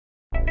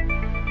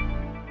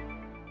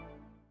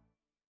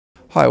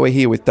Hi, we're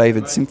here with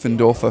David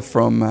Simpfendorfer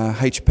from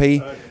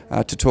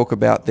HP to talk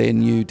about their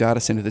new data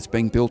centre that's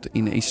being built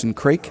in Eastern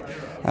Creek.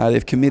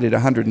 They've committed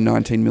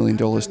 $119 million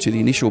to the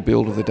initial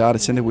build of the data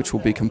centre, which will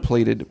be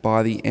completed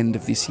by the end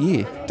of this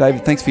year.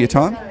 David, thanks for your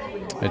time.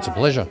 It's a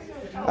pleasure.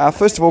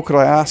 First of all, could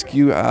I ask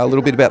you a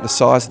little bit about the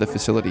size of the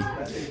facility?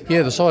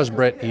 Yeah, the size,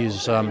 Brett,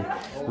 is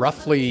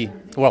roughly,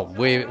 well,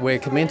 we're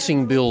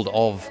commencing build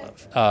of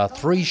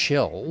 3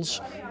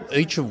 shells,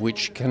 each of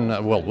which can,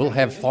 we'll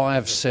have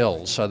 5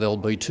 cells, so there'll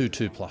be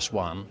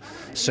 2+1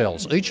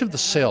 cells. Each of the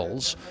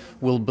cells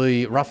will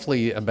be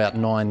roughly about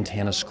 9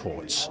 tennis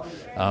courts.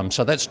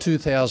 So that's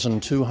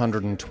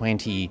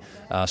 2,220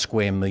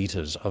 square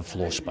metres of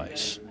floor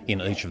space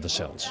in each of the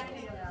cells.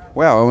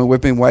 Wow, I mean, we've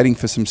been waiting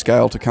for some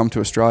scale to come to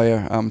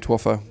Australia to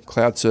offer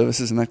cloud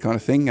services and that kind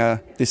of thing.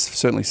 This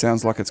certainly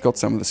sounds like it's got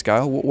some of the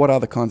scale. What are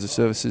the kinds of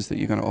services that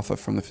you're going to offer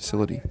from the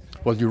facility?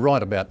 Well, you're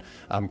right about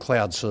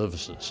cloud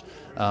services.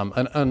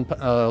 And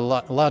a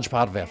large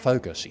part of our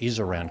focus is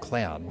around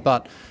cloud,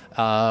 but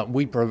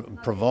we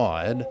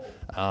provide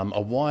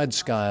a wide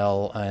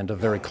scale and a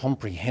very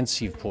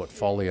comprehensive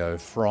portfolio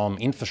from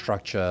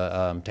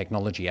infrastructure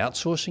technology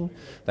outsourcing.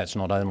 That's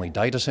not only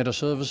data center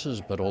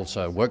services, but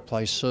also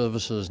workplace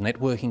services,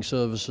 networking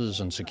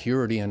services, and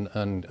security and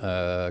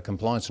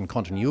compliance and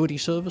continuity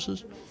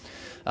services.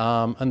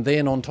 And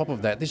then on top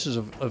of that, this is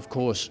of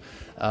course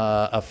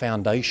a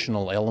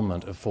foundational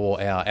element for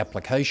our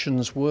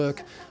applications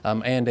work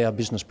and our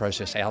business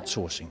process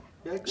outsourcing.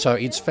 So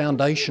it's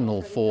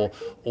foundational for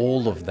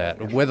all of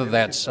that, whether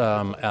that's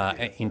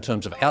in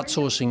terms of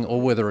outsourcing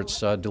or whether it's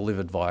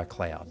delivered via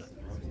cloud.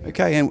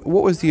 Okay, and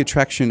what was the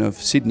attraction of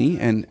Sydney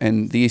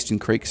and the Eastern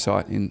Creek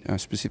site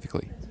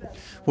specifically?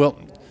 Well,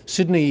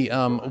 Sydney,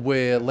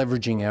 we're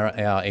leveraging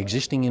our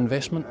existing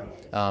investment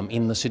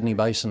in the Sydney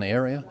Basin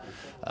area.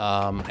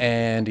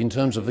 And in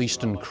terms of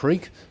Eastern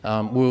Creek,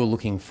 we were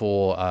looking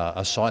for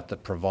a site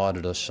that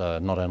provided us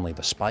not only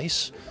the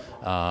space,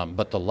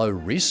 but the low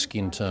risk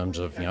in terms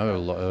of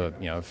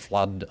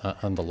flood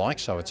and the like.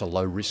 So it's a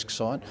low risk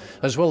site,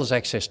 as well as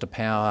access to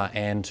power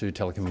and to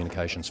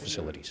telecommunications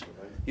facilities.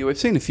 Yeah, we've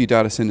seen a few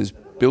data centres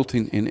built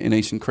in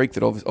Eastern Creek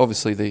that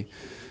obviously the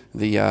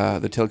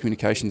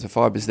telecommunications, the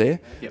fibre's there.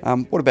 Yep.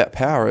 What about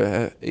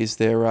power? Is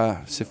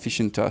there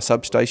sufficient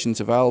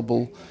substations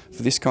available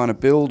for this kind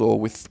of build, or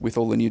with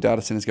all the new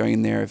data centres going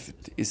in there,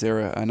 is there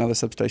another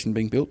substation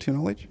being built to your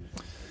knowledge?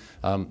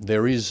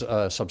 There is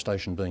a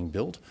substation being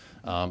built,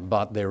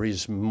 but there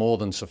is more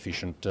than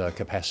sufficient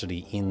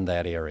capacity in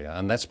that area,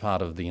 and that's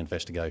part of the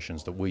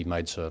investigations that we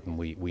made certain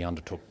we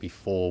undertook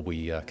before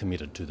we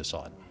committed to the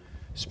site.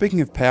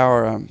 Speaking of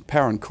power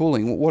and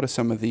cooling, what are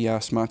some of the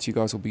smarts you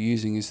guys will be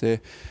using? Is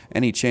there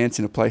any chance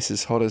in a place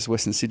as hot as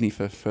Western Sydney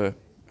for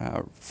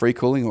free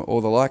cooling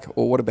or the like?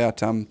 Or what about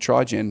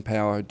trigen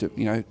power,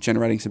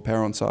 generating some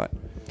power on site?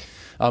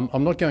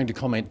 I'm not going to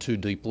comment too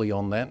deeply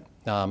on that,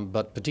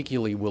 but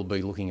particularly we'll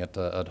be looking at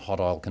hot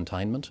oil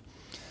containment.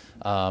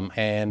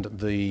 And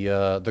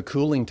the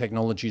cooling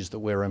technologies that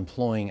we're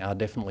employing are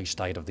definitely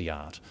state of the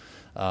art.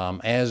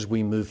 As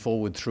we move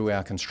forward through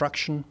our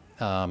construction,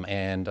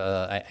 and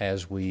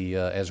as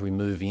we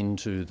move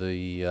into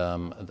the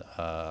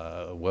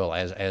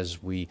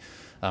as we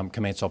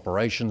commence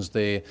operations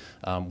there,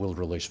 we'll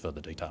release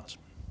further details.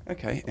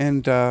 Okay,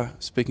 and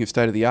speaking of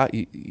state of the art,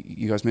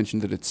 you guys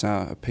mentioned that it's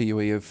a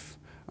PUE of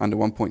under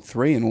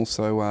 1.3, and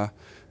also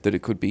that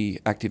it could be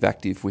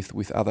active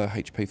with other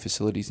HP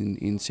facilities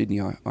in Sydney,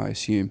 I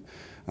assume.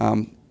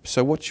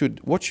 So what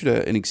should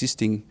an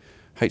existing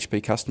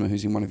HP customer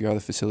who's in one of your other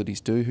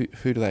facilities do?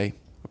 Who do they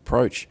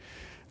approach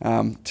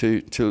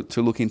to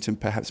look into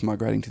perhaps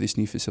migrating to this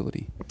new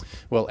facility?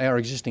 Well, our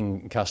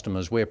existing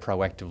customers, we're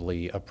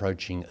proactively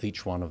approaching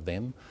each one of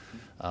them,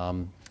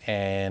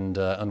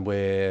 and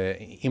we're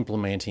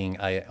implementing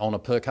on a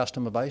per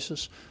customer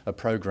basis a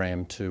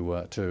program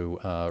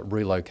to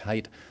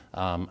relocate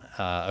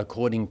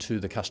according to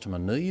the customer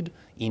need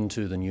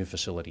into the new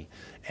facility.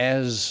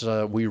 As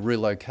we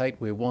relocate,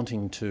 we're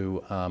wanting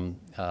to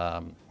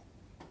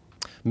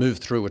move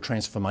through a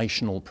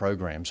transformational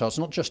program. So it's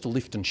not just a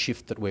lift and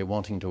shift that we're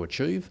wanting to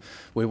achieve.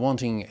 We're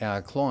wanting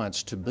our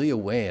clients to be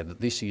aware that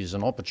this is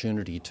an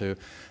opportunity to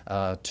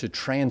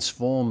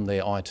transform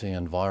their IT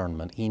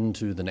environment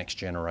into the next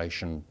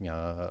generation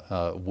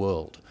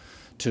world,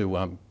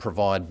 to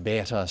provide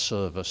better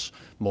service,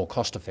 more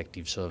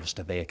cost-effective service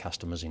to their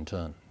customers in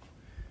turn.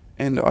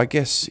 And I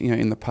guess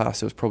in the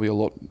past there was probably a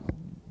lot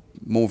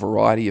more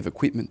variety of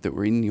equipment that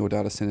were in your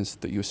data centres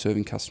that you were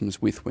serving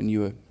customers with when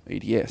you were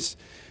EDS.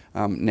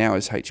 Now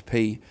as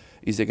HP,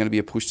 is there going to be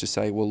a push to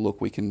say, well,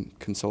 look, we can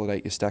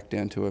consolidate your stack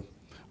down to a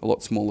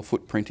lot smaller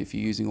footprint if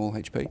you're using all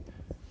HP?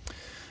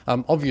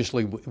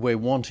 Obviously, we're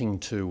wanting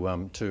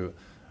to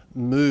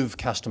move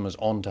customers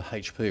onto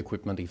HP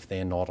equipment if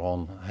they're not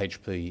on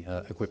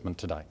HP equipment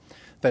today.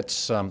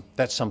 That's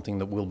something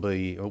that we'll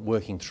be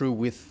working through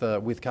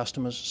with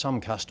customers.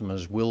 Some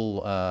customers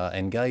will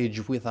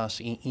engage with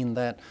us in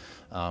that.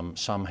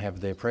 Some have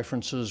their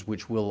preferences,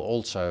 which we'll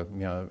also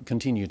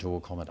continue to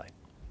accommodate.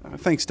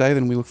 Thanks, Dave,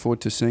 and we look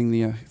forward to seeing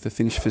the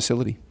finished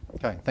facility.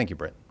 Okay, thank you,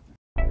 Brett.